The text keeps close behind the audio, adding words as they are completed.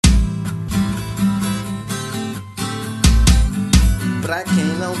Pra quem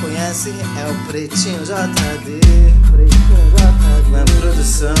não conhece, é o Pretinho JD. Na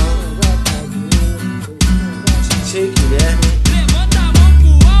produção, DJ Guilherme. Levanta a mão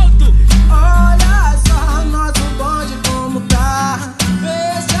pro alto. Olha só nosso bonde como tá.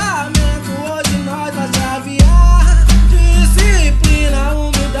 Fechamento, hoje nós vai chavear. Disciplina,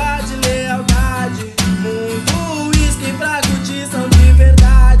 humildade, lealdade. Muito uísque pra curtição de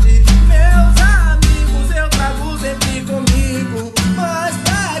verdade. Meus amigos, eu trago sempre comigo. Mas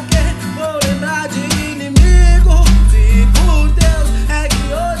pra quê? Vou lembrar de inimigo. Se por Deus é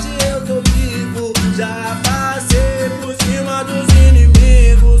que hoje eu tô vivo. Já passei por cima dos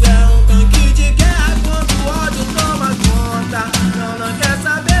inimigos. É um tanque de guerra quando o ódio toma conta. Não quer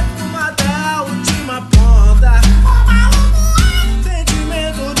saber, fuma até a última ponta.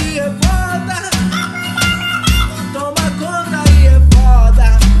 Sentimento de revolta toma conta e é foda.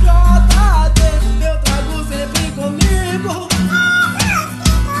 JD, eu trago sempre comigo.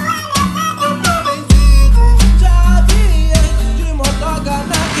 Eu tô vencido, já viei de motoca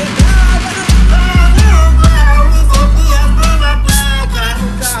na quebrada. Sempre assim na placa. O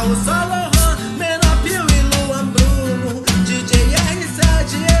carro só Lohan, Menopil e Luan Bruno. DJ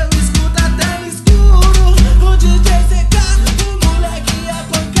R7 eu escuto até no escuro. O DJ CK, o moleque é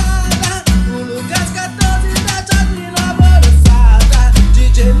pancada. O Lucas 14 mete as mina alvoroçada.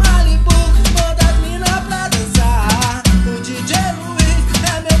 DJ Malibu manda as mina pra dançar. O DJ Luiz é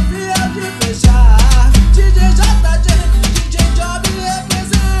meu fiel de fechar. DJ JG, DJ Job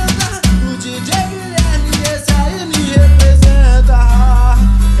representa. O DJ Guilherme, esse aí me representa.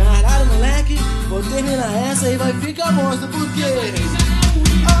 Caralho, moleque, vou terminar essa e vai ficar monstro, porque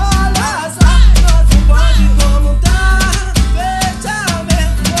olha só nosso bonde como tá.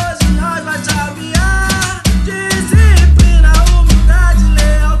 Fechamento, hoje nós vai chavear. Disciplina, humildade,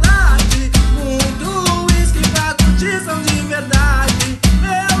 lealdade. Muito uísque pra curtição de verdade.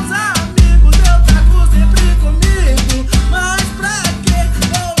 Meus amigos, eu trago sempre comigo. Mas pra quê?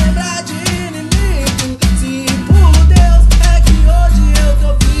 Vou lembrar de inimigo. Se por Deus é que hoje eu tô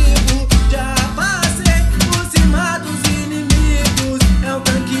vivo. Já passei por cima dos inimigos. É um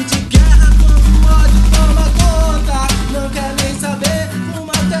tanque de guerra quando o ódio toma conta. Não quer nem saber,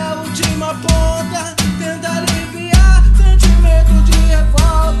 fuma até a última ponta. Tenta aliviar sentimento de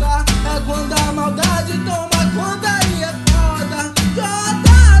revolta. É quando a maldade toma conta e é foda.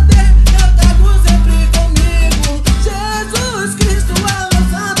 JD, eu trago sempre comigo. Jesus Cristo é meu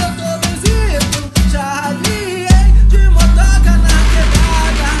santo, eu tô vencido. Já viei de motoca na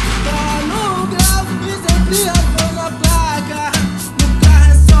quebrada. Tô no grau e sempre rasgou na placa. No carro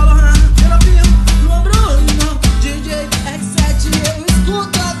é só Lohan, Menopil, Luan Bruno. DJ R7 eu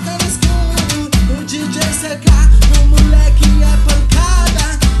escuto até no escuro. O DJ CK, o moleque é pancada.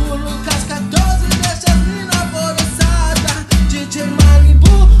 O Lucas 14 deixa as mina alvoroçada. DJ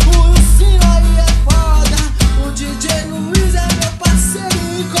Malibu, o Wilson aí é foda. O DJ Luiz é meu parceiro e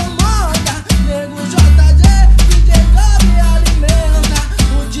incomoda. Nego JG, DJ Gobi alimenta.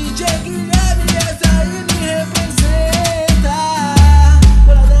 O DJ Guilherme, esse aí me representa.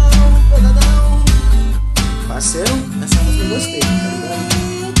 Pesadão, pesadão. Parceiro, essa música eu gostei, tá ligado?